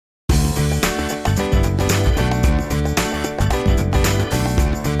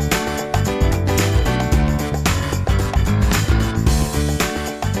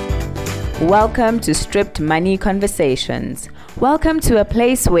Welcome to Stripped Money Conversations. Welcome to a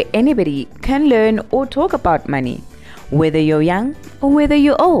place where anybody can learn or talk about money. Whether you're young or whether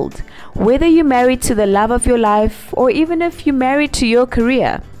you're old, whether you're married to the love of your life or even if you're married to your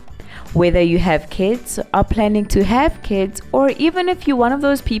career, whether you have kids, are planning to have kids, or even if you're one of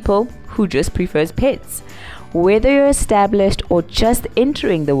those people who just prefers pets. Whether you're established or just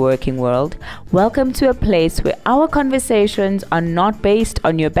entering the working world, welcome to a place where our conversations are not based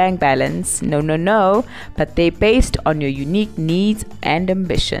on your bank balance, no, but they're based on your unique needs and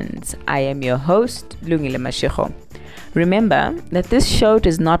ambitions. I am your host, Lungile Mashego. Remember that this show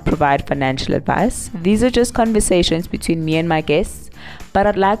does not provide financial advice. These are just conversations between me and my guests, but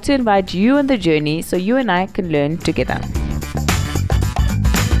I'd like to invite you on the journey so you and I can learn together.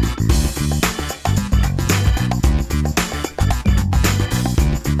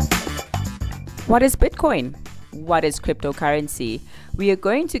 What is Bitcoin? What is cryptocurrency? We are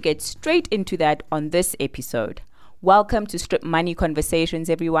going to get straight into that on this episode. Welcome to Strip Money Conversations,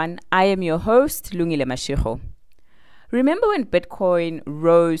 everyone. I am your host, Lungile Mashego. Remember when Bitcoin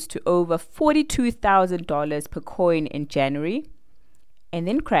rose to over $42,000 per coin in January and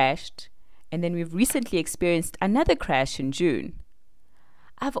then crashed, and then we've recently experienced another crash in June?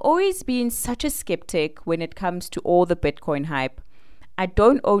 I've always been such a skeptic when it comes to all the Bitcoin hype. I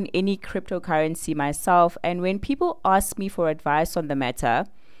don't own any cryptocurrency myself, and when people ask me for advice on the matter,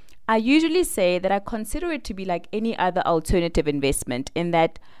 I usually say that I consider it to be like any other alternative investment, in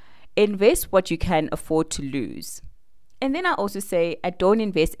that invest what you can afford to lose. And then I also say I don't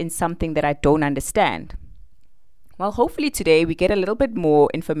invest in something that I don't understand. Well, hopefully today we get a little bit more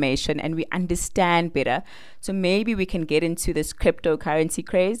information and we understand better, so maybe we can get into this cryptocurrency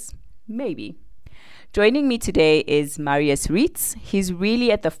craze. Maybe. Joining me today is Marius Reitz. He's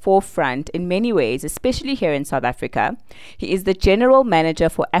really at the forefront in many ways, especially here in South Africa. He is the General Manager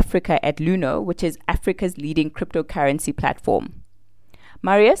for Africa at Luno, which is Africa's leading cryptocurrency platform.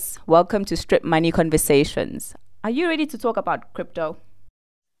 Marius, welcome to Strip Money Conversations. Are you ready to talk about crypto?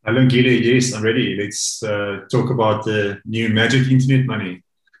 Hello, Gile. Yes, I'm ready. Let's talk about the new magic internet money.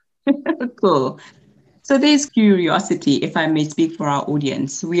 Cool. So there's curiosity, if I may speak for our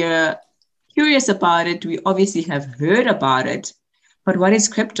audience. We are curious about it. We obviously have heard about it, but what is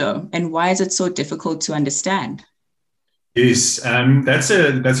crypto and why is it so difficult to understand? Yes, that's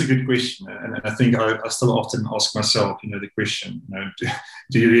a good question, and I think I still often ask myself, the question,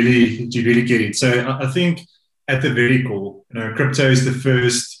 do you really get it? So I think at the very core, crypto is the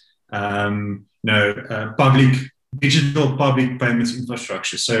first, digital public payments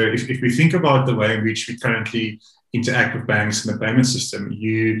infrastructure. So if we think about the way in which we currently interact with banks and the payment system,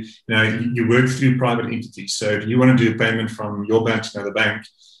 you work through private entities. So if you want to do a payment from your bank to another bank,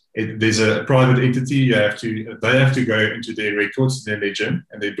 there's a private entity. They have to go into their records, their ledger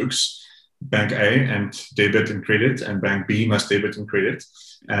and their books. Bank A and debit and credit, and Bank B must debit and credit.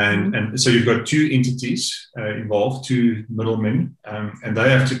 And so you've got two entities involved, two middlemen, and they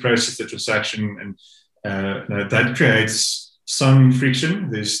have to process the transaction, and that creates some friction.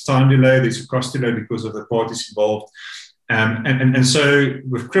 There's time delay, there's a cost delay because of the parties involved. And so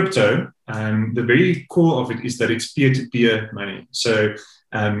with crypto, the very core of it is that it's peer-to-peer money. So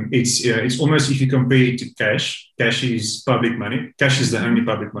it's almost, if you compare it to cash is public money. Cash is the only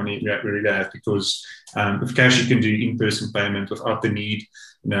public money we really have, because with cash you can do in-person payment without the need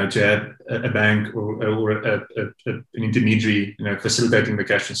to have a bank or an intermediary facilitating the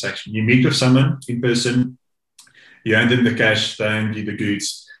cash transaction. You meet with someone in person, you hand them the cash, they hand you the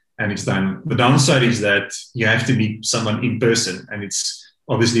goods, and it's done. The downside is that you have to meet someone in person, and it's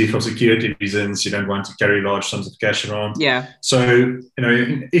obviously for security reasons, you don't want to carry large sums of cash around. Yeah. So,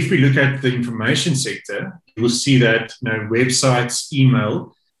 if we look at the information sector, you will see that websites,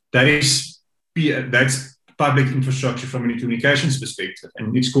 email, that's public infrastructure from a communications perspective,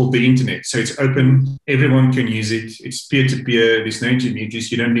 and it's called the internet. So it's open, everyone can use it. It's peer-to-peer. There's no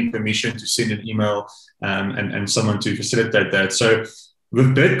intermediaries. You don't need permission to send an email and someone to facilitate that. So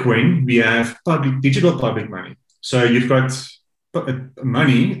with Bitcoin, we have digital public money. So you've got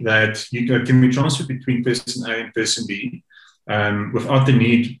money that can be transferred between person A and person B without the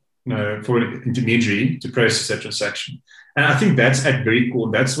need for an intermediary to process that transaction. And I think that's at very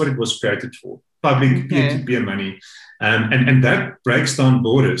core. That's what it was created for. Public peer-to-peer money. And that breaks down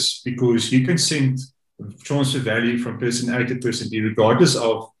borders, because you can transfer value from person A to person B regardless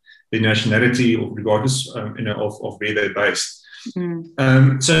of their nationality or regardless of where they're based.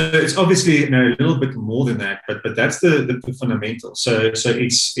 So it's obviously a little bit more than that, but that's the fundamental. So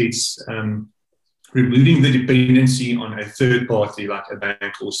it's removing the dependency on a third party like a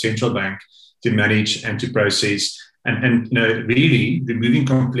bank or central bank to manage and to process and really removing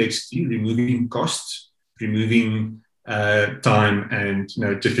complexity, removing costs, removing time and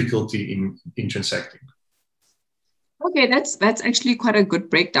difficulty in transacting. Okay, that's actually quite a good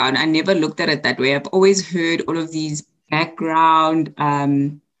breakdown. I never looked at it that way. I've always heard all of these background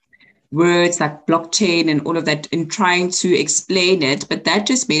words like blockchain and all of that in trying to explain it, but that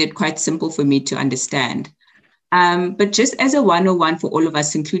just made it quite simple for me to understand. But just as a 101 for all of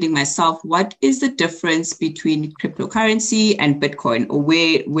us, including myself, what is the difference between cryptocurrency and Bitcoin, or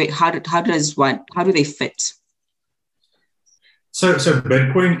how do they fit? So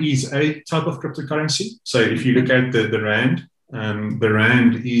Bitcoin is a type of cryptocurrency. So if you look at the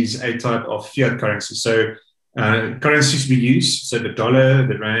rand is a type of fiat currency. So currencies we use, so the dollar,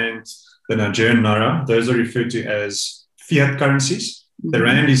 the rand, the Nigerian naira, those are referred to as fiat currencies. The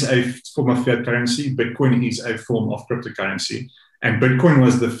rand is a form of fiat currency. Bitcoin is a form of cryptocurrency. And Bitcoin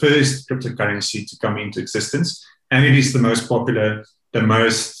was the first cryptocurrency to come into existence. And it is the most popular, the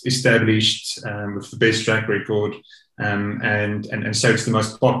most established, with the best track record. And so it's the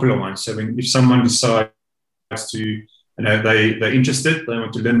most popular one. So if someone decides to, they're interested, they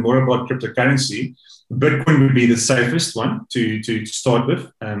want to learn more about cryptocurrency, Bitcoin would be the safest one to start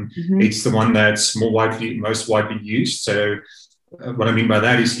with. It's the one that's most widely used. So what I mean by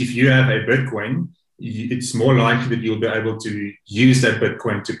that is if you have a Bitcoin, it's more likely that you'll be able to use that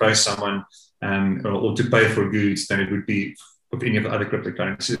Bitcoin to pay someone or to pay for goods than it would be with any of the other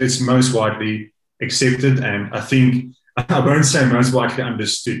cryptocurrencies. It's most widely accepted, and I think I won't say most widely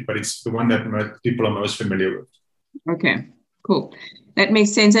understood, but it's the one that most people are most familiar with. Okay, cool. That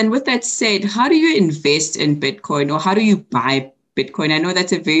makes sense. And with that said, how do you invest in Bitcoin, or how do you buy Bitcoin? I know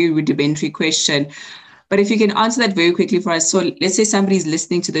that's a very rudimentary question, but if you can answer that very quickly for us. So let's say somebody's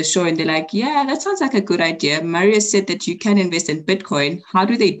listening to the show and they're like, yeah, that sounds like a good idea. Maria said that you can invest in Bitcoin. How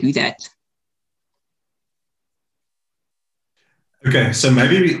do they do that? Okay, so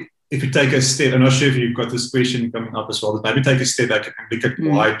maybe if you take a step, I'm not sure if you've got this question coming up as well, but maybe take a step back and look at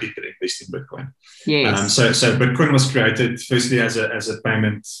why people invest in Bitcoin. Yes. So Bitcoin was created firstly as a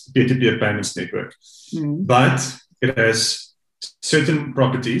peer-to-peer payments network, but it has certain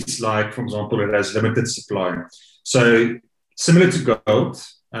properties, like, for example, it has limited supply. So similar to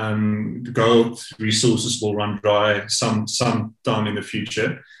gold resources will run dry some time in the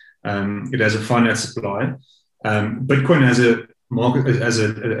future. It has a finite supply. Bitcoin has a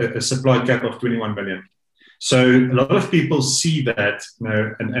supply cap of 21 million. So a lot of people see that,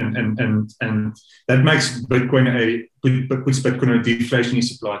 and that makes Bitcoin puts Bitcoin on a deflationary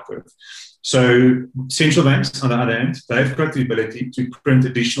supply curve. So central banks, on the other hand, they've got the ability to print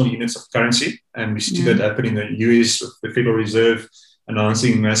additional units of currency, and we see that happen in the US with the Federal Reserve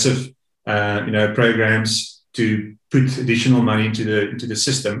announcing massive, programs to put additional money into the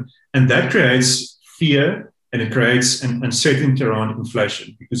system, and that creates fear. And it creates an uncertainty around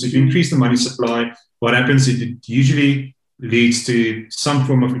inflation, because if you increase the money supply, what happens is it usually leads to some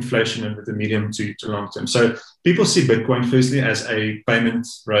form of inflation over the medium to long term. So people see Bitcoin firstly as a payment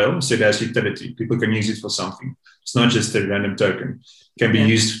rail, so it has utility. People can use it for something. It's not just a random token. It can be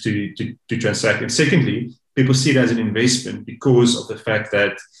used to transact. And secondly, people see it as an investment because of the fact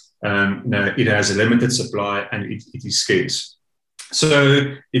that it has a limited supply and it is scarce.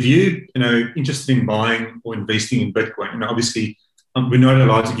 So if you're interested in buying or investing in Bitcoin, obviously we're not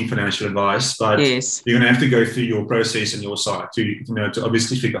allowed to give financial advice, but you're going to have to go through your process on your side to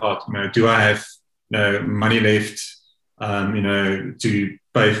obviously figure out, do I have money left, to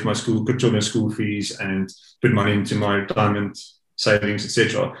pay for my children's school fees and put money into my retirement savings,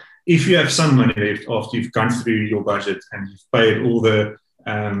 etc. If you have some money left after you've gone through your budget and you've paid all the,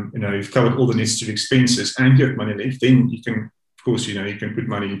 you've covered all the necessary expenses and you have money left, then you can. Of course, you can put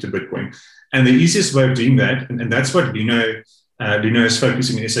money into Bitcoin. And the easiest way of doing that, and that's what Luno is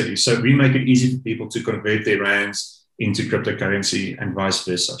focusing on SAE. So we make it easy for people to convert their rands into cryptocurrency and vice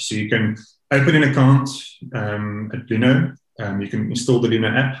versa. So you can open an account at Luno. You can install the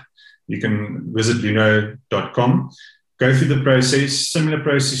Luno app. You can visit luno.com, go through the process, similar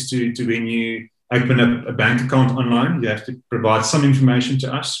process to when you open up a bank account online. You have to provide some information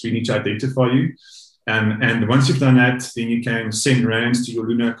to us. We need to identify you. And once you've done that, then you can send rands to your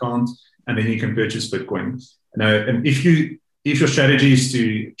Luno account, and then you can purchase Bitcoin. And if your strategy is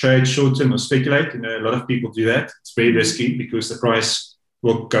to trade short term or speculate, a lot of people do that. It's very risky because the price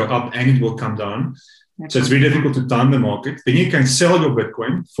will go up and it will come down. So it's very difficult to time the market. Then you can sell your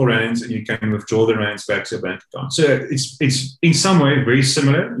Bitcoin for rands, and you can withdraw the rands back to your bank account. So it's in some way very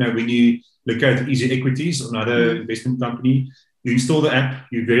similar. When you look at Easy Equities or another investment company, you install the app,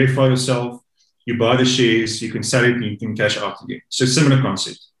 you verify yourself. You buy the shares, you can sell it, and you can cash out again. So similar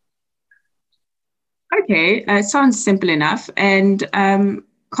concept. Okay, sounds simple enough. And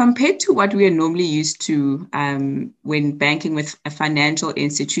compared to what we are normally used to when banking with a financial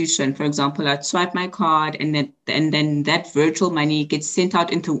institution, for example, I'd swipe my card and then that virtual money gets sent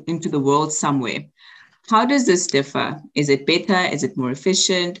out into the world somewhere. How does this differ? Is it better? Is it more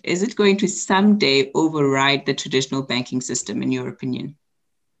efficient? Is it going to someday override the traditional banking system, in your opinion?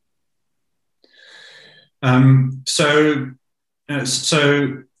 So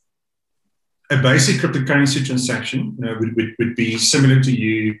a basic cryptocurrency transaction, would be similar to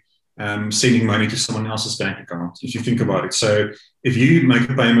you sending money to someone else's bank account, if you think about it. So if you make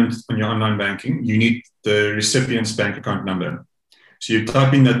a payment on your online banking, you need the recipient's bank account number. So you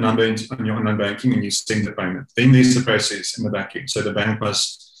type in that number on your online banking and you send the payment. Then there's the process in the back end. So the bank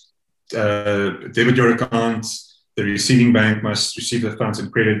must debit your account, the receiving bank must receive the funds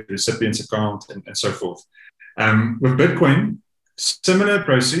and credit the recipient's account, and so forth. With Bitcoin, similar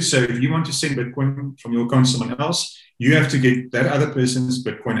process. So if you want to send Bitcoin from your account to someone else, you have to get that other person's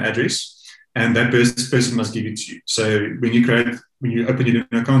Bitcoin address, and that person must give it to you. So when you open your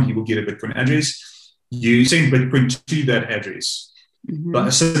account, you will get a Bitcoin address. You send Bitcoin to that address. Mm-hmm. But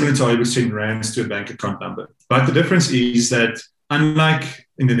similar to how you would send rands to a bank account number. But the difference is that unlike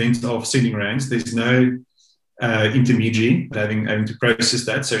in the event of sending rands, there's no intermediary having to process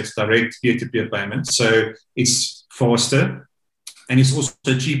that. So it's direct peer-to-peer payment. So it's faster. And it's also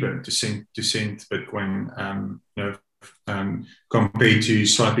cheaper to send Bitcoin, compared to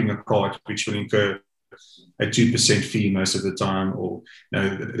swiping a card, which will incur a 2% fee most of the time, or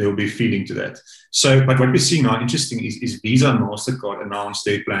there will be feeling to that. So, but what we're seeing now, interesting, is Visa and MasterCard announced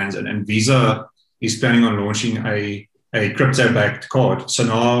their plans, and Visa is planning on launching a crypto-backed card. So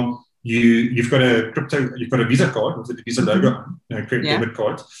now you've got a Visa card with the Visa logo on, credit debit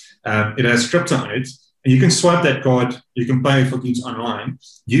card. It has crypto on it. And you can swipe that card, you can pay for things online.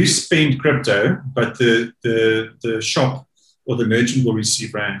 You spend crypto, but the shop or the merchant will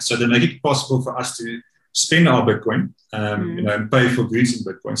receive rand. So they make it possible for us to spend our Bitcoin, and pay for goods in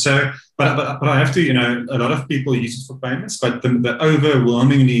Bitcoin. So, but I have to, a lot of people use it for payments, but the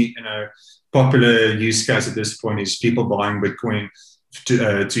overwhelmingly, popular use case at this point is people buying Bitcoin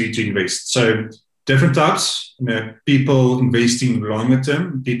to invest. So different types, people investing longer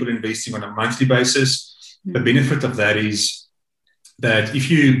term, people investing on a monthly basis. The benefit of that is that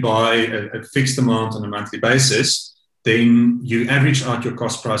if you buy a fixed amount on a monthly basis, then you average out your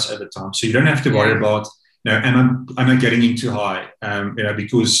cost price over time. So you don't have to worry about, am I getting in too high?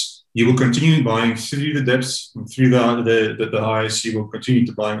 Because you will continue buying through the dips and through the highs. You will continue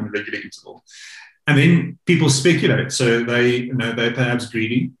to buy on a regular interval. And then people speculate. So they're perhaps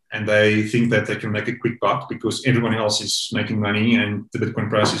greedy and they think that they can make a quick buck because everyone else is making money and the Bitcoin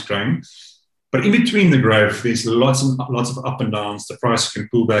price is growing. But in between the growth, there's lots of up and downs. The price can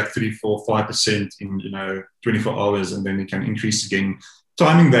pull back 3, 4, 5% in 24 hours, and then it can increase again.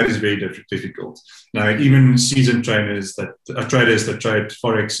 Timing that is very difficult. Now, even seasoned traders that trade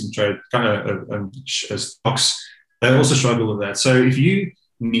forex and trade stocks, they also struggle with that. So if you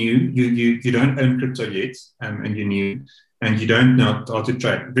you don't own crypto yet, and you're new, and you don't know how to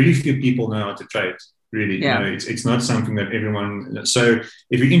trade, very few people know how to trade. Really, it's not something that everyone. So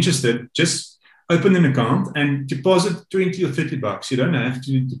if you're interested, just open an account and deposit 20 or 30 bucks. You don't have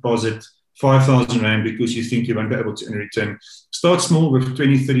to deposit 5,000 Rand because you think you won't be able to earn a return. Start small with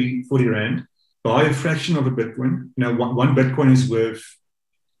 20, 30, 40 Rand. Buy a fraction of a Bitcoin. One Bitcoin is worth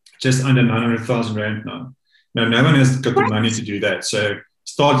just under 900,000 Rand now. Now, no one has got the money to do that. So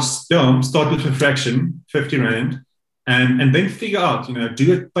start with a fraction, 50 Rand, and then figure out,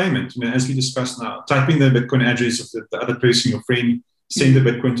 do a payment, as we discussed now. Type in the Bitcoin address of the other person, your friend, send the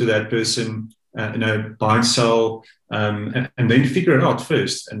Bitcoin to that person, buy and sell, and then figure it out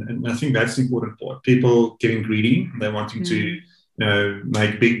first. And I think that's the important part. People getting greedy, they're wanting to,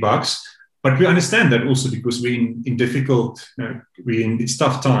 make big bucks. But we understand that also because we're in difficult, it's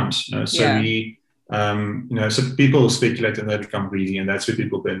tough times. So so people speculate and they become greedy, and that's where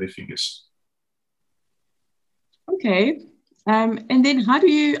people burn their fingers. Okay. And then how do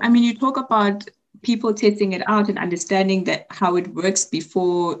you talk about people testing it out and understanding that how it works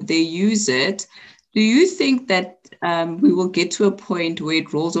before they use it. Do you think that we will get to a point where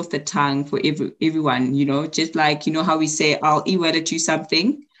it rolls off the tongue for everyone, just like, how we say, I'll e-wallet you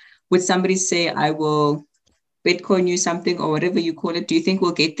something. Would somebody say, I will Bitcoin you something or whatever you call it? Do you think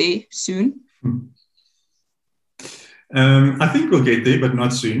we'll get there soon? I think we'll get there, but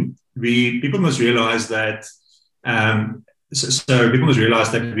not soon. People must realize that So people must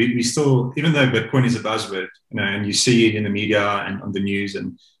realize that we still, even though Bitcoin is a buzzword, and you see it in the media and on the news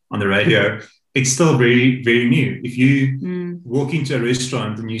and on the radio, it's still very, very new. If you walk into a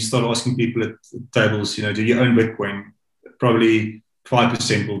restaurant and you start asking people at tables, do you own Bitcoin? Probably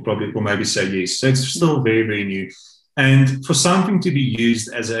 5% will maybe say yes. So it's still very, very new. And for something to be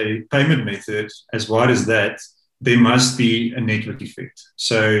used as a payment method as wide as that, there must be a network effect.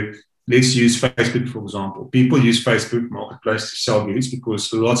 So let's use Facebook, for example. People use Facebook Marketplace to sell goods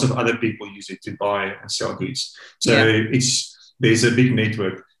because lots of other people use it to buy and sell goods. So there's a big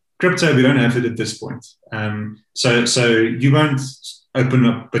network. Crypto, we don't have it at this point. So you won't open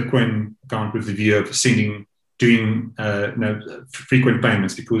up Bitcoin account with the view of doing frequent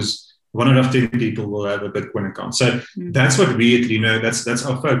payments, because 1 out of 10 people will have a Bitcoin account. So that's what we at Luno, that's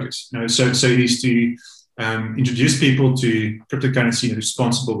our focus. So it is to introduce people to cryptocurrency in a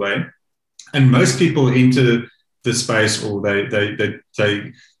responsible way. And most people enter the space, or they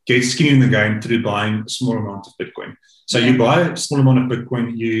get skin in the game through buying a small amount of Bitcoin. So you buy a small amount of Bitcoin,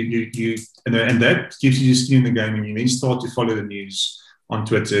 and that gives you skin in the game, and you then start to follow the news on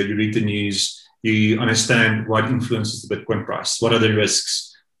Twitter. You read the news, you understand what influences the Bitcoin price, what are the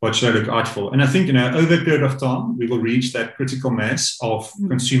risks, what should I look out for. And I think over a period of time, we will reach that critical mass of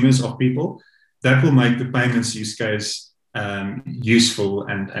consumers, of people that will make the payments use case useful,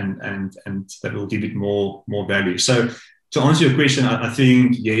 and that will give it more value. So to answer your question, I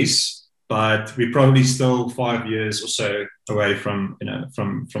think yes. But we're probably still 5 years or so away from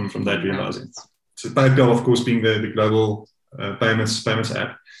that realizing. So PayPal, of course, being the global payments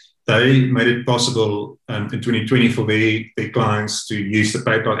app, they made it possible in 2020 for their clients to use the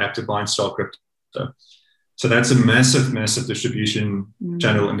PayPal app to buy and sell crypto. So that's a massive distribution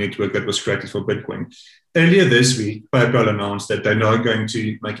channel and network that was created for Bitcoin. Earlier this week, PayPal announced that they're now going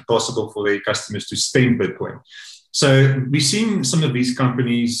to make it possible for their customers to spend Bitcoin. So we've seen some of these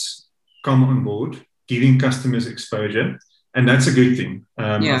companies come on board, giving customers exposure, and that's a good thing.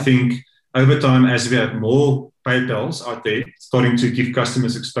 I think over time, as we have more PayPals out there starting to give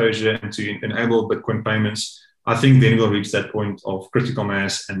customers exposure and to enable Bitcoin payments, I think then we'll reach that point of critical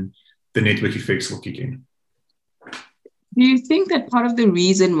mass and the network effects will kick in. Do you think that part of the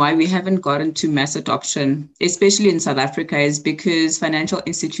reason why we haven't gotten to mass adoption, especially in South Africa, is because financial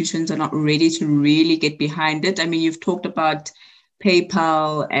institutions are not ready to really get behind it? I mean, you've talked about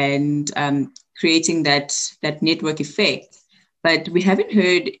PayPal and creating that network effect, but we haven't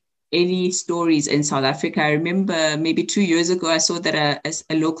heard any stories in South Africa. I remember maybe 2 years ago, I saw that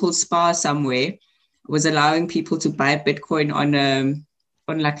a local spa somewhere was allowing people to buy Bitcoin on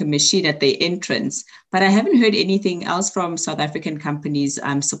like a machine at their entrance, but I haven't heard anything else from South African companies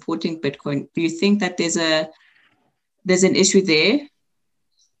supporting Bitcoin. Do you think that there's an issue there?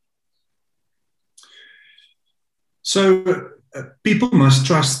 So people must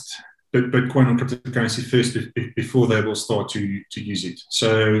trust Bitcoin and cryptocurrency first before they will start to use it.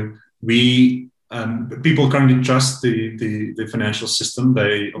 So people currently trust the financial system.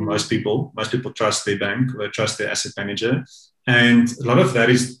 Most people trust their bank, they trust their asset manager, and a lot of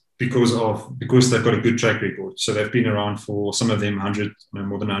that is because they've got a good track record. So they've been around for, some of them,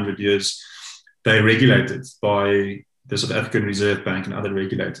 more than 100 years. They're regulated by the South African Reserve Bank and other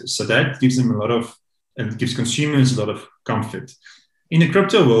regulators. So that gives them and gives consumers a lot of comfort. In the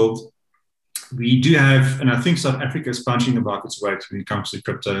crypto world, we do have, and I think South Africa is punching above its weight when it comes to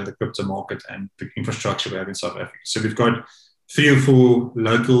the crypto market and the infrastructure we have in South Africa. So we've got 3 or 4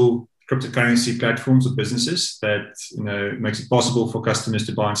 local cryptocurrency platforms or businesses that makes it possible for customers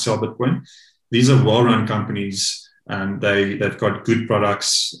to buy and sell Bitcoin. These are well-run companies, and they've got good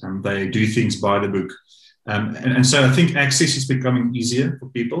products, and they do things by the book. And so I think access is becoming easier for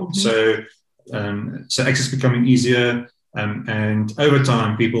people. Mm-hmm. So access is becoming easier. And over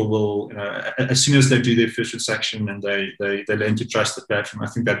time, people will, as soon as they do their first transaction and they learn to trust the platform, I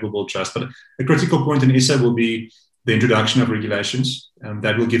think that will build trust. But a critical point in SA will be the introduction of regulations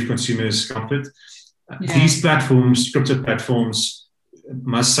that will give consumers comfort. These platforms, crypto platforms,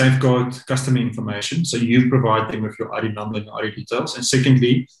 must safeguard customer information. So you provide them with your ID number and your ID details. And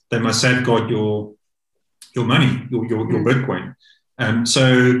secondly, they must safeguard your money, your Bitcoin.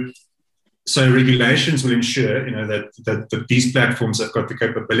 So regulations will ensure, that these platforms have got the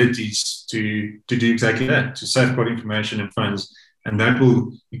capabilities to do exactly that, to safeguard information and funds, and that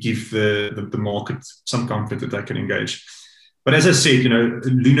will give the market some comfort that they can engage. But as I said,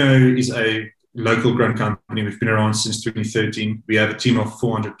 Luno is a local grown company. We've been around since 2013. We have a team of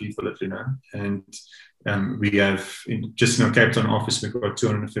 400 people at Luno, and we have just in our Cape Town office, we've got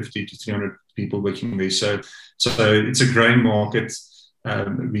 250 to 300 people working there. So it's a growing market.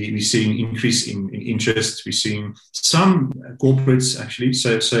 We're seeing increase in interest. We're seeing some corporates actually.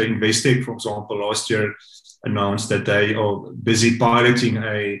 So Investec, for example, last year announced that they are busy piloting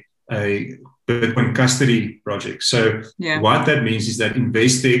a Bitcoin custody project. So what that means is that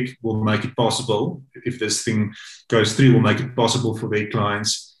Investec will make it possible, if this thing goes through, will make it possible for their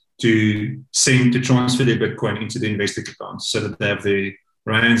clients to transfer their Bitcoin into the Investec accounts so that they have their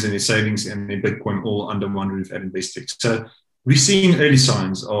rands and their savings and their Bitcoin all under one roof at Investec. So we're seeing early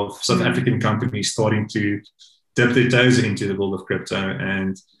signs of South African companies starting to dip their toes into the world of crypto,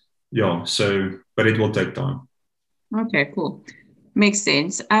 and but it will take time. Okay, cool. Makes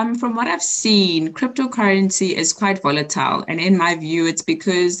sense. From what I've seen, cryptocurrency is quite volatile, and in my view, it's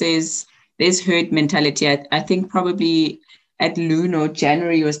because there's herd mentality. I think probably at Luno,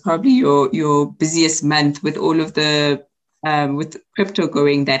 January was probably your busiest month with all of the with crypto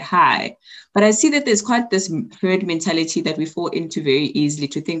going that high. But I see that there's quite this herd mentality that we fall into very easily,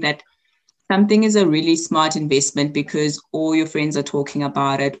 to think that something is a really smart investment because all your friends are talking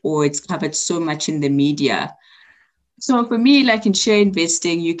about it, or it's covered so much in the media. So for me, like in share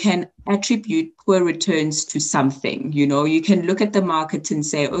investing, you can attribute poor returns to something. You can look at the market and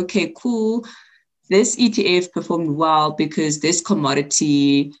say, okay, cool, this ETF performed well because this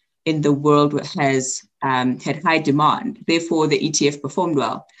commodity in the world has had high demand. Therefore, the ETF performed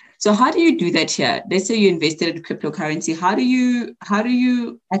well. So how do you do that here? Let's say you invested in cryptocurrency. How do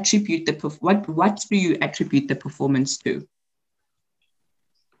you attribute what do you attribute the performance to?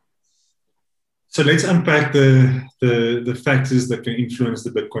 So let's unpack the factors that can influence the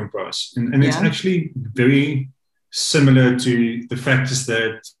Bitcoin price. And it's actually very similar to the factors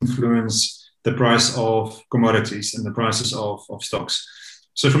that influence the price of commodities and the prices of stocks.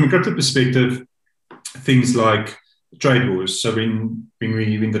 So from a crypto perspective, things like trade wars. So when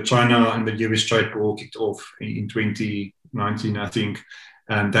the China and the US trade war kicked off in 2019, I think,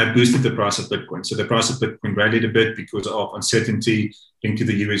 that boosted the price of Bitcoin. So the price of Bitcoin rallied a bit because of uncertainty linked to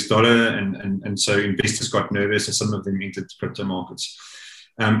the US dollar, and so investors got nervous and some of them entered crypto markets.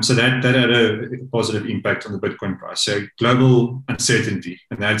 So that had a positive impact on the Bitcoin price. So global uncertainty,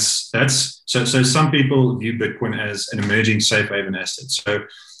 and that's so some people view Bitcoin as an emerging safe haven asset. So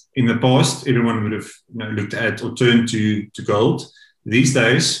in the past, everyone would have looked at or turned to gold. These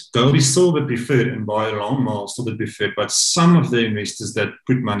days, gold is still the preferred, and by a long mile still the preferred, but some of the investors that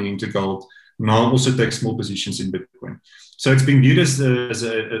put money into gold now also take small positions in Bitcoin. So it's been viewed as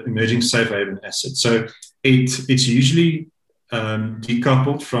an emerging safe haven asset. So it's usually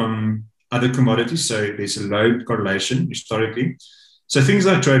decoupled from other commodities, so there's a low correlation historically. So things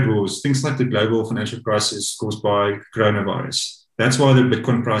like trade wars, things like the global financial crisis caused by coronavirus, that's why the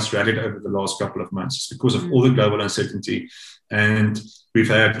Bitcoin price rallied over the last couple of months. It's because of all the global uncertainty. And we've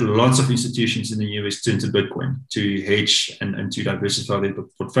had lots of institutions in the US turn to Bitcoin to hedge and to diversify their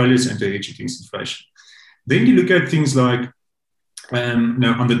portfolios and to hedge against inflation. Then you look at things like,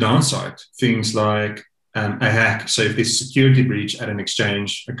 on the downside, things like a hack. So if there's a security breach at an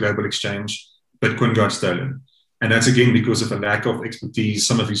exchange, a global exchange, Bitcoin got stolen. And that's again because of a lack of expertise.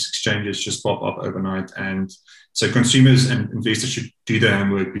 Some of these exchanges just pop up overnight. And so consumers and investors should do their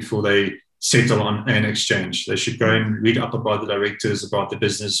homework before they settle on an exchange. They should go and read up about the directors, about the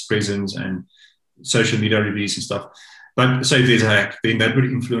business presence and social media reviews and stuff. But so if there's a hack, then that would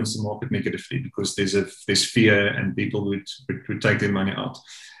influence the market negatively because there's fear and people would take their money out.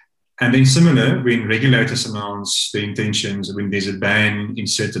 And then similar, when regulators announce their intentions, when there's a ban in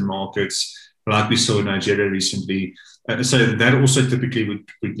certain markets, like we saw in Nigeria recently, so that also typically would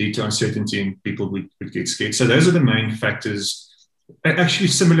lead to uncertainty and people would get scared. So those are the main factors, actually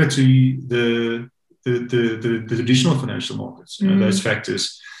similar to the traditional financial markets, those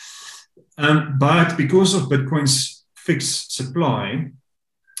factors. But because of Bitcoin's fixed supply,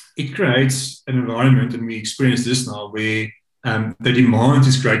 it creates an environment, and we experience this now, where the demand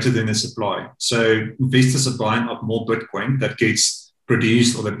is greater than the supply. So investors are buying up more Bitcoin that gets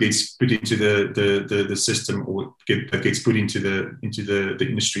produced or that gets put into the system or that gets put into the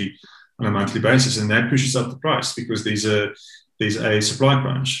industry on a monthly basis, and that pushes up the price because there's a supply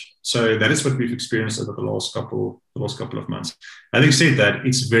crunch. So that is what we've experienced over the last couple of months. Having said that,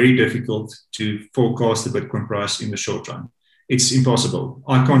 it's very difficult to forecast the Bitcoin price in the short run. It's impossible.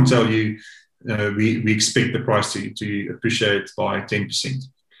 I can't tell you we expect the price to appreciate by 10%.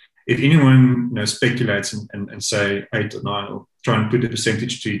 If anyone speculates and say 8 or 9 or try and put a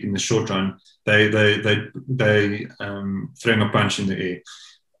percentage to it in the short run, they throwing a punch in the air.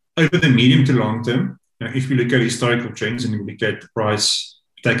 Over the medium to long term, if we look at historical trends and we look at the price,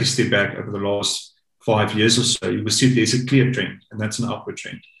 take a step back over the last 5 years or so, you will see there's a clear trend, and that's an upward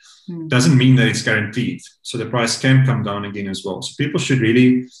trend. Doesn't mean that it's guaranteed. So the price can come down again as well. So people should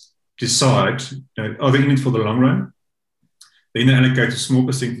really decide, are they in it for the long run? Then they allocate a small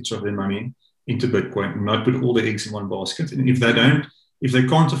percentage of their money into Bitcoin and not put all the eggs in one basket. And if they don't if they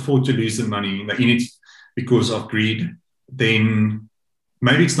can't afford to lose the money, they're in it because of greed, then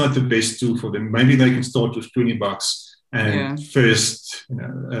maybe it's not the best tool for them. Maybe they can start with $20 and first,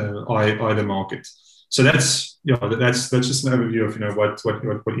 eye the market. So that's just an overview of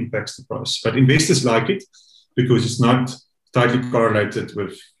what impacts the price. But investors like it because it's not tightly correlated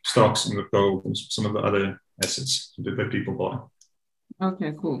with stocks and with gold and some of the other assets that people buy.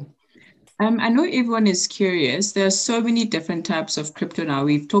 Okay, cool. I know everyone is curious. There are so many different types of crypto now.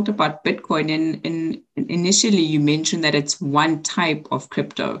 We've talked about Bitcoin, and initially you mentioned that it's one type of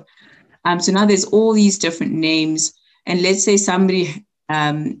crypto. So now there's all these different names. And let's say somebody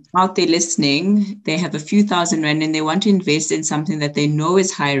out there listening, they have a few thousand rand and they want to invest in something that they know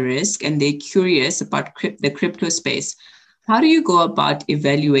is high risk and they're curious about the crypto space. How do you go about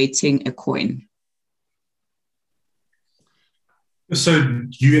evaluating a coin? So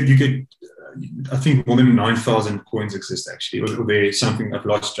you get, I think more than 9,000 coins exist actually, or there's something I've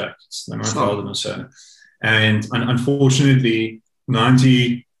lost track. It's 9,000 or so. And unfortunately,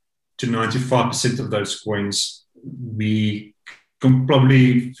 90 to 95% of those coins, we can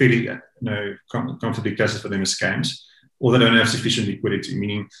probably fairly comfortably classify them as scams, or they don't have sufficient liquidity.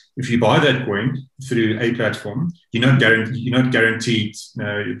 Meaning, if you buy that coin through a platform, you're not guaranteed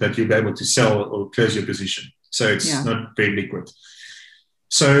that you'll be able to sell or close your position. So it's not very liquid.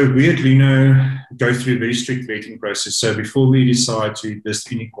 So we at Luno go through a very strict vetting process. So before we decide to list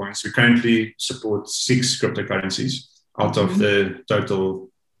any coins, we currently support 6 cryptocurrencies out of the total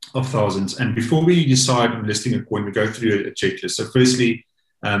of thousands. And before we decide on listing a coin, we go through a checklist. So firstly,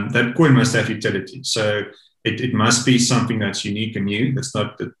 that coin must have utility. So it must be something that's unique and new,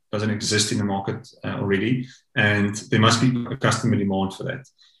 that doesn't exist in the market already. And there must be a customer demand for that.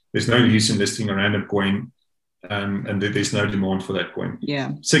 There's no use in listing a random coin and there's no demand for that coin.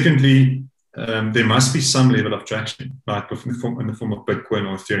 Yeah. Secondly, there must be some level of traction, like in the form of Bitcoin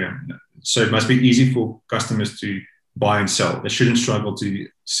or Ethereum. So it must be easy for customers to buy and sell. They shouldn't struggle to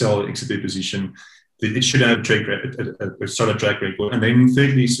sell, exit their position. It should have a solid track record. And then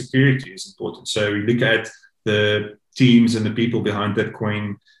thirdly, security is important. So we look at the teams and the people behind that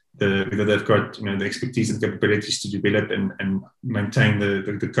coin, whether they've got the expertise and capabilities to develop and maintain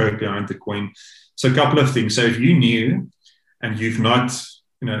the code behind the coin. So a couple of things. So if you're new and you've not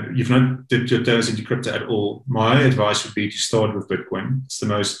dipped your toes into crypto at all, my advice would be to start with Bitcoin. It's the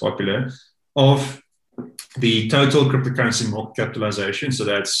most popular of the total cryptocurrency market capitalization. So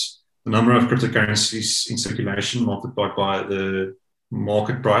that's the number of cryptocurrencies in circulation multiplied by the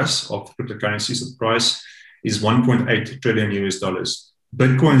market price of the cryptocurrencies. The price is $1.8 trillion.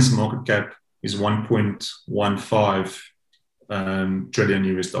 Bitcoin's market cap is $1.15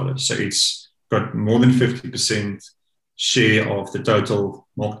 trillion. So it's got more than 50% share of the total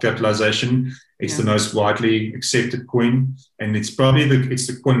market capitalization. It's the most widely accepted coin, and it's probably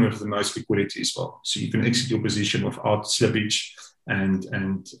the coin with the most liquidity as well. So you can exit your position without slippage and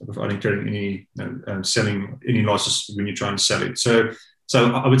without incurring any selling any losses when you're trying to sell it. So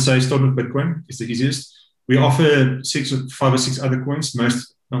I would say start with Bitcoin. It's the easiest. We offer 5 or 6 other coins. Not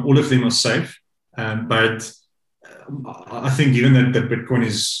all of them are safe, but I think given that Bitcoin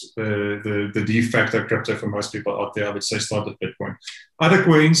is the de facto crypto for most people out there, I would say start with Bitcoin. Other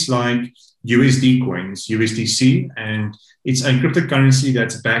coins like USD coins, USDC, and it's a cryptocurrency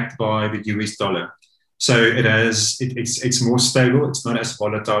that's backed by the US dollar. So it's more stable. It's not as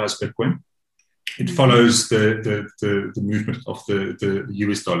volatile as Bitcoin. It follows the movement of the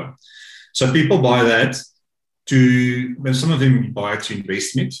US dollar. So people buy that some of them buy it to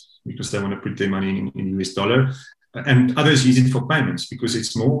invest in it because they want to put their money in US dollar. And others use it for payments because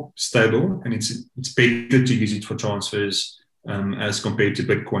it's more stable and it's better to use it for transfers as compared to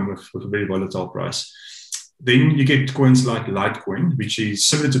Bitcoin with a very volatile price. Then you get coins like Litecoin, which is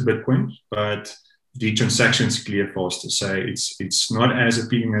similar to Bitcoin, but the transactions clear faster. So it's not as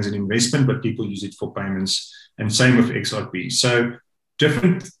appealing as an investment, but people use it for payments. And same with XRP. So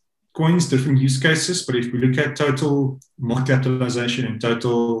different coins, different use cases. But if we look at total market capitalization and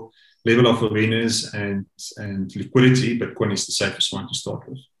total level of awareness and liquidity, Bitcoin is the safest one to start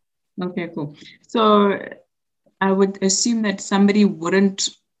with. Okay, cool. So I would assume that somebody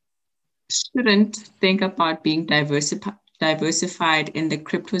shouldn't think about being diversified in the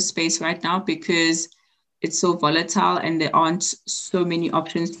crypto space right now because it's so volatile and there aren't so many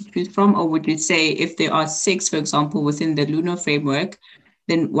options to choose from? Or would you say if there are 6, for example, within the Luno framework,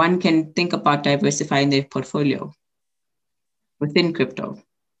 then one can think about diversifying their portfolio within crypto?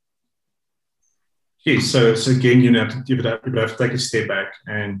 Yes, so again, you have to take a step back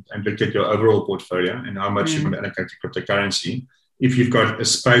and look at your overall portfolio and how much you want to allocate to cryptocurrency. If you've got a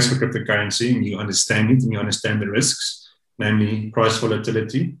space for cryptocurrency and you understand it and you understand the risks, namely price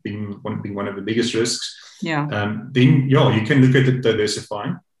volatility being one of the biggest risks. Yeah. Then you can look at it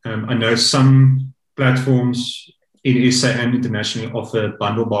diversifying. I know some platforms in SA and internationally offer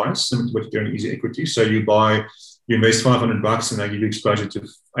bundle buys, similar to what you do in Easy Equity. So you invest $500 and they give you exposure to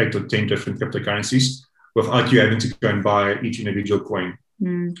 8 or 10 different cryptocurrencies without you having to go and buy each individual coin.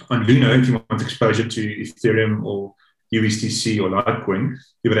 On Luno, if you want exposure to Ethereum or USDC or Litecoin,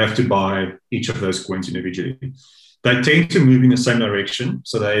 you would have to buy each of those coins individually. They tend to move in the same direction.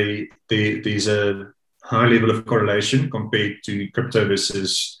 So there's a high level of correlation compared to crypto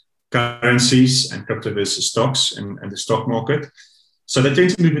versus currencies and crypto versus stocks and the stock market. So they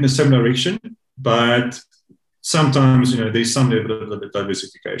tend to move in a similar direction, but sometimes, there's some level of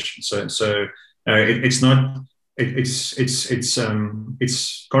diversification. So it's not,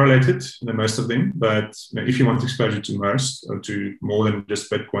 it's correlated in most of them, but if you want exposure to most or to more than just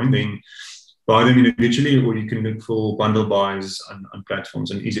Bitcoin, then buy them individually, or you can look for bundle buys on platforms.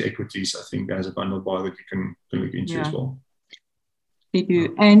 And Easy Equities, I think, has a bundle buy that you can look into as well. They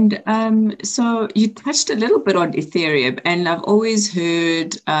do. And so you touched a little bit on Ethereum, and I've always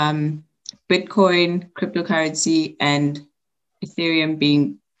heard Bitcoin, cryptocurrency, and Ethereum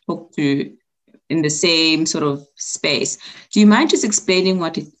being talked to in the same sort of space. Do you mind just explaining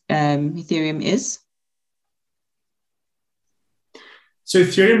what Ethereum is? So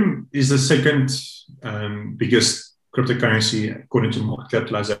Ethereum is the second biggest cryptocurrency according to market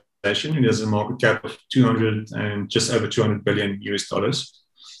capitalization. It has a market cap of just over $200 billion US dollars.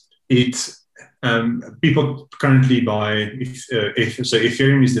 People currently buy Ether. So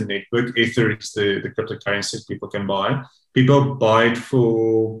Ethereum is the network. Ether is the cryptocurrency people can buy. People buy it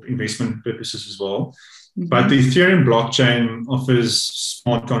for investment purposes as well. But the Ethereum blockchain offers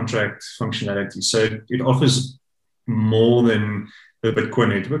smart contract functionality. So it offers more than the Bitcoin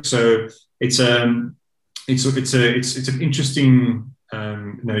network. So it's an interesting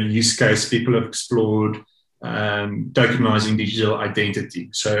use case. People have explored tokenizing digital identity.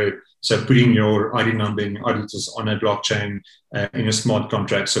 So putting your ID number and identities on a blockchain in a smart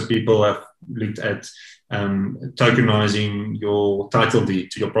contract. So people have looked at tokenizing your title deed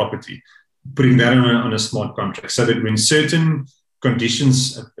to your property, putting that on a smart contract, so that when certain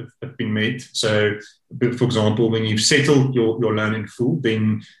conditions have been met, so for example, when you've settled your loan in full,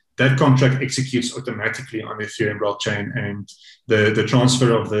 then that contract executes automatically on the Ethereum blockchain, and the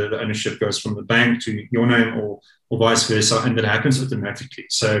transfer of the ownership goes from the bank to your name or vice versa, and that happens automatically.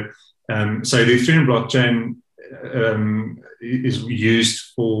 So the Ethereum blockchain is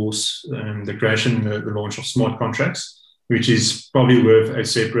used for the creation, the launch of smart contracts, which is probably worth a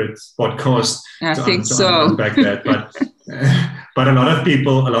separate podcast. I think so. Unpack that, but a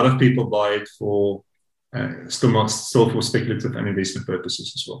lot of people buy it for still for speculative and investment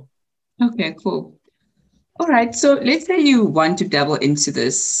purposes as well. Okay, cool. All right. So let's say you want to dabble into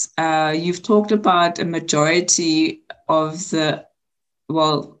this. You've talked about a majority of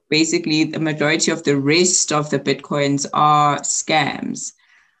basically the majority of the rest of the Bitcoins are scams.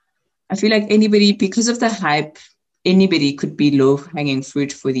 I feel like because of the hype, anybody could be low-hanging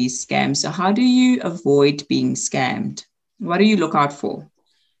fruit for these scams. So how do you avoid being scammed? What do you look out for?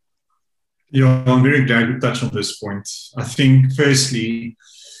 Yeah, I'm very glad you touched on this point. I think, firstly,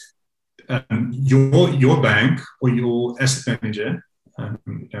 your bank or your asset manager,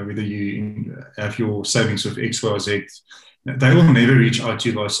 whether you have your savings with X, Y, or Z, they will never reach out to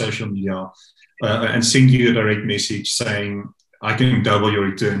you via social media and send you a direct message saying, I can double your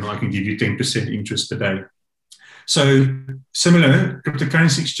return, or I can give you 10% interest per day. So similar,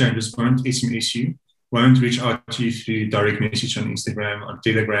 cryptocurrency exchanges won't SMS you, won't reach out to you through direct message on Instagram, on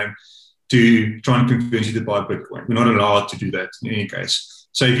Telegram, to try and convince you to buy Bitcoin. We're not allowed to do that in any case.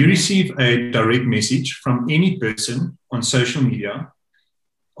 So if you receive a direct message from any person on social media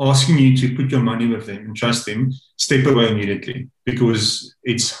asking you to put your money with them and trust them, step away immediately, because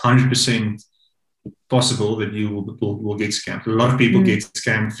it's 100% possible that you will get scammed. A lot of people get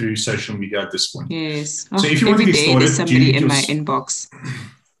scammed through social media at this point. Yes. So if you want to get started, there's somebody in my inbox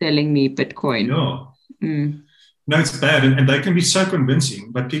selling me Bitcoin. Yeah. No, it's bad, and they can be so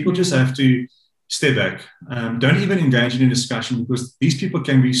convincing, but people just have to step back. Don't even engage in a discussion, because these people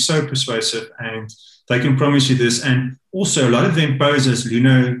can be so persuasive and they can promise you this. And also, a lot of them pose as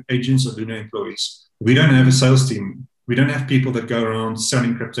Luno agents or Luno employees. We don't have a sales team. We don't have people that go around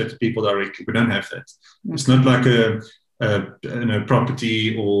selling crypto to people directly. We don't have that. It's not like a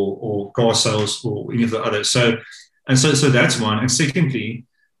property or car sales or any of the others. So that's one. And secondly,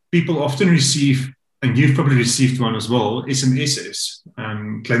 people often receive and you've probably received one as well, SMSs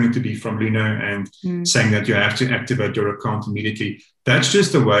claiming to be from Luno and saying that you have to activate your account immediately. That's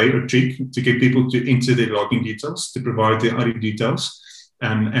just a way or trick to get people to enter their login details, to provide their ID details.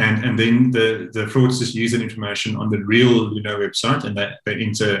 And then the fraudsters use that information on the real Luno website, and they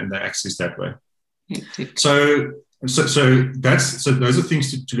enter and they access that way. So those are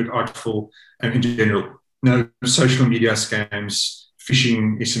things to look out for in general. No social media scams,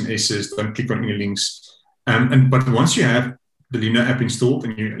 phishing SMSs, don't click on any links. But once you have the Luno app installed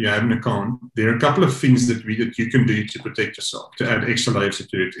and you have an account, there are a couple of things that you can do to protect yourself, to add extra layer of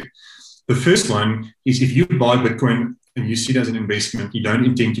security. The first one is if you buy Bitcoin and you see it as an investment, you don't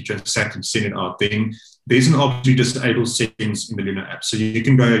intend to transact and send it out, then there's an option to disable sends in the Luno app. So you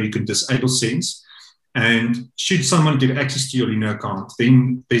can disable sends. And should someone get access to your Luno account,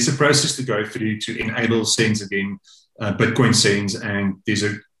 then there's a process to go through to enable sends again, Bitcoin sends, and there's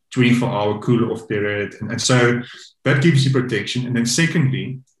a 24-hour cool-off period. And so that gives you protection. And then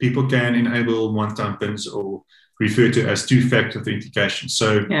secondly, people can enable one-time PINs, or referred to as two-factor authentication.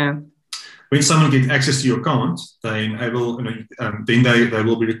 So when someone gets access to your account, they enable, then they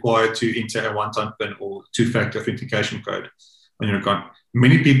will be required to enter a one-time PIN or two-factor authentication code on your account.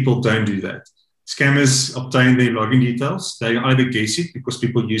 Many people don't do that. Scammers obtain their login details. They either guess it because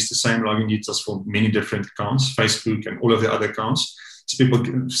people use the same login details for many different accounts, Facebook and all of the other accounts. So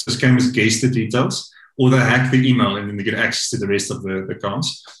scammers guess the details, or they hack the email and then they get access to the rest of the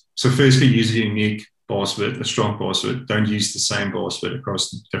accounts. So firstly, use a unique password, a strong password. Don't use the same password across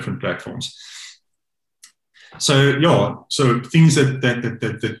different platforms. So things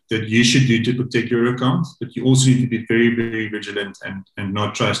that you should do to protect your account, but you also need to be very, very vigilant and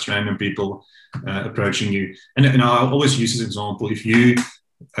not trust random people approaching you. And I always use this example: if you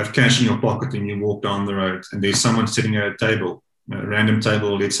have cash in your pocket and you walk down the road and there's someone sitting at a table, a random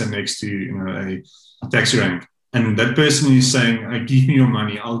table, let's say next to a taxi rank, and that person is saying, "Give me your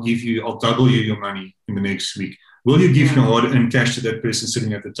money. I'll double your money in the next week." Will you give your hard-earned cash to that person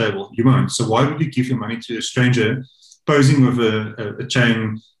sitting at the table? You won't. So why would you give your money to a stranger posing with a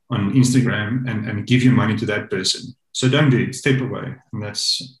chain on Instagram and give your money to that person? So don't do it. Step away. And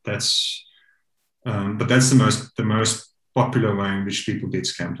but that's the most popular way in which people get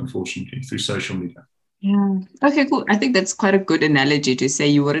scammed, unfortunately, through social media. Yeah. Okay, cool. I think that's quite a good analogy to say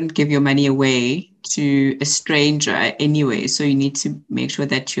you wouldn't give your money away to a stranger anyway. So you need to make sure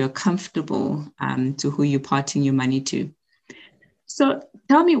that you're comfortable to who you're parting your money to. So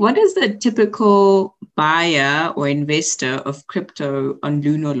tell me, what does the typical buyer or investor of crypto on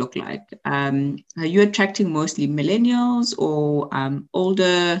Luno look like? Are you attracting mostly millennials or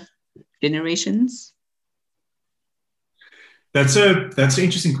older generations? That's an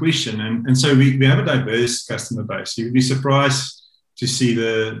interesting question. And so we have a diverse customer base. You'd be surprised to see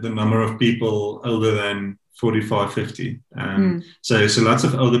the number of people older than 45, 50. So lots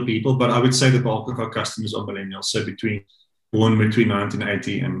of older people, but I would say the bulk of our customers are millennials. So born between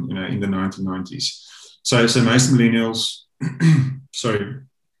 1980 and in the 1990s. So most millennials, sorry.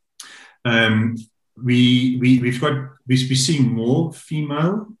 We see more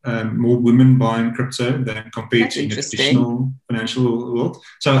female, more women buying crypto than compared to the traditional financial world.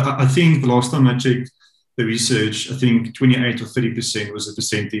 So I think the last time I checked the research, I think 28 or 30% was the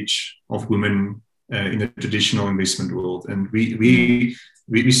percentage of women in the traditional investment world, and we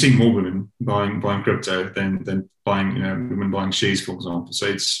see more women buying crypto than buying women buying shares, for example. So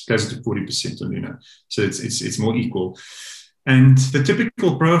it's closer to 40% on Luno. So it's more equal. And the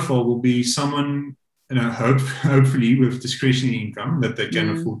typical profile will be someone, hopefully with discretionary income that they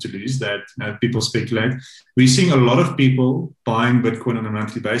can afford to lose, that people speculate. We're seeing a lot of people buying Bitcoin on a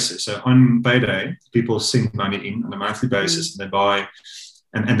monthly basis. So on payday, people send money in on a monthly basis and they buy,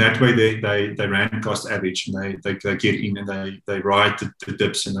 and that way they random cost average, and they get in and they ride the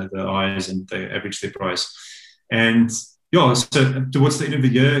dips and the highs and they average their price. And so towards the end of the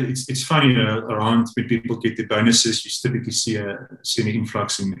year, it's funny, around when people get their bonuses, you typically see an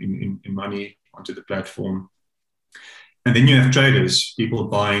influx in money onto the platform. And then you have traders, people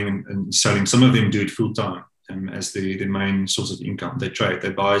buying and selling. Some of them do it full time as the main source of income. They trade,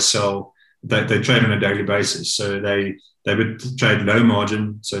 they buy, sell, they trade on a daily basis. So they would trade low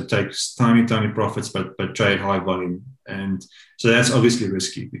margin, so it takes tiny profits, but trade high volume. And so that's obviously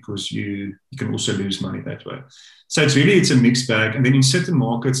risky because you can also lose money that way. So it's a mixed bag. And then in certain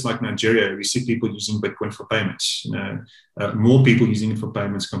markets like Nigeria, we see people using Bitcoin for payments. More people using it for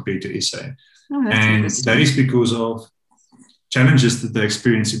payments compared to SA. And that is because of challenges that they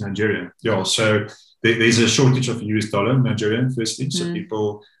experience in Nigeria. So there's a shortage of US dollar in Nigeria, firstly. So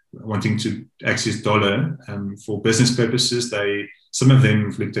people wanting to access dollar for business purposes, they some of them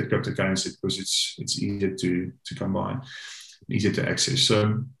have looked at cryptocurrency because it's easier to combine, easier to access.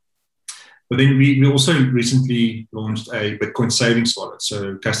 So, but then we also recently launched a Bitcoin savings wallet.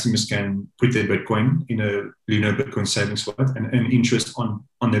 So customers can put their Bitcoin in a Luno Bitcoin savings wallet and earn interest on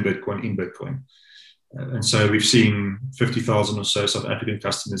their Bitcoin in Bitcoin. And so we've seen 50,000 or so South African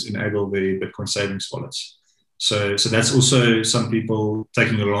customers enable their Bitcoin savings wallets. So that's also some people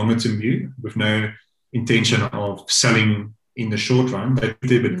taking a longer term view with no intention of selling in the short run. They put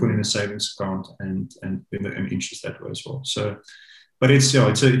their Bitcoin in a savings account and earn interest that way as well. So, but it's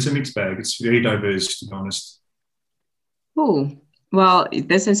a mixed bag. It's very diverse, to be honest. Cool. Well,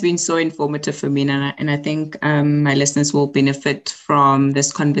 this has been so informative for me, and I think my listeners will benefit from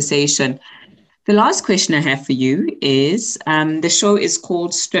this conversation. The last question I have for you is, the show is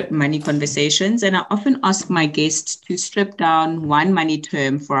called Strip Money Conversations, and I often ask my guests to strip down one money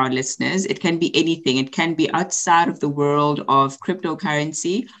term for our listeners. It can be anything. It can be outside of the world of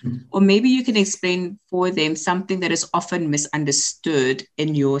cryptocurrency, or maybe you can explain for them something that is often misunderstood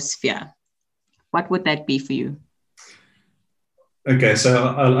in your sphere. What would that be for you? Okay,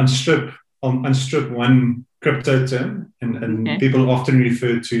 so I'll unstrip one crypto term, and Okay. people often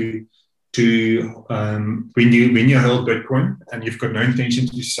refer to when you hold Bitcoin and you've got no intention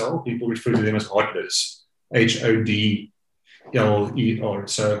to sell, people refer to them as hodlers, HODLER.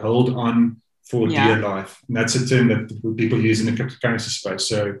 So hold on for dear life, and that's a term that people use in the cryptocurrency space.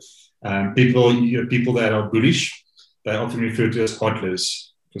 So people that are bullish, they often refer to as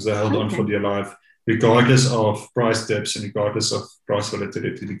hodlers because they hold on for dear life, regardless of price dips and regardless of price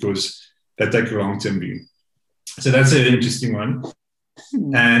volatility, because they take a long-term view. So that's an interesting one.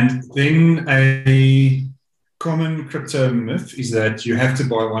 And then a common crypto myth is that you have to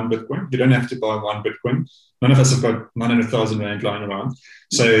buy one Bitcoin. You don't have to buy one Bitcoin. None of us have got 900,000 Rand lying around.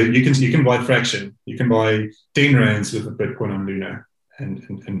 So you can buy a fraction. You can buy 10 Rands with a Bitcoin on Luno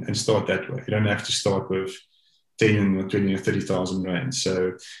and start that way. You don't have to start with 10 or 20 or 30,000 Rand.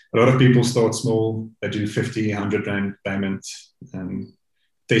 So a lot of people start small. They do 50, 100 Rand payment and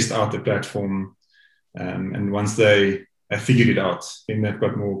test out the platform. And once they have figured it out, then they've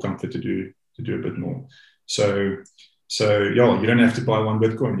got more comfort to do a bit more. So you don't have to buy one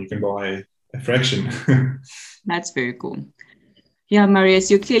Bitcoin. You can buy a fraction. That's very cool. Yeah, Marius,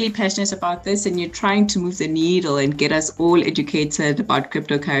 you're clearly passionate about this and you're trying to move the needle and get us all educated about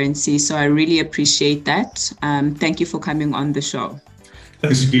cryptocurrency. So I really appreciate that. Thank you for coming on the show.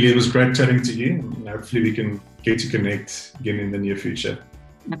 Thanks, Julia. It was great chatting to you. And hopefully we can get to connect again in the near future.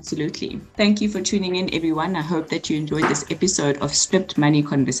 Absolutely. Thank you for tuning in, everyone. I hope that you enjoyed this episode of Stripped Money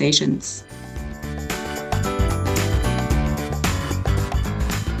Conversations.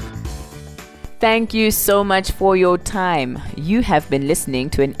 Thank you so much for your time. You have been listening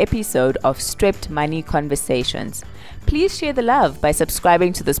to an episode of Stripped Money Conversations. Please share the love by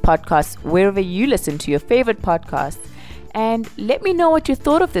subscribing to this podcast wherever you listen to your favorite podcasts. And let me know what you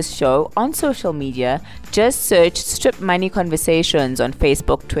thought of this show on social media. Just search Strip Money Conversations on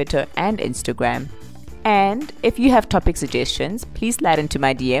Facebook, Twitter, and Instagram. And if you have topic suggestions, please slide into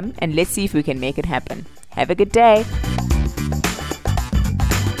my DM and let's see if we can make it happen. Have a good day.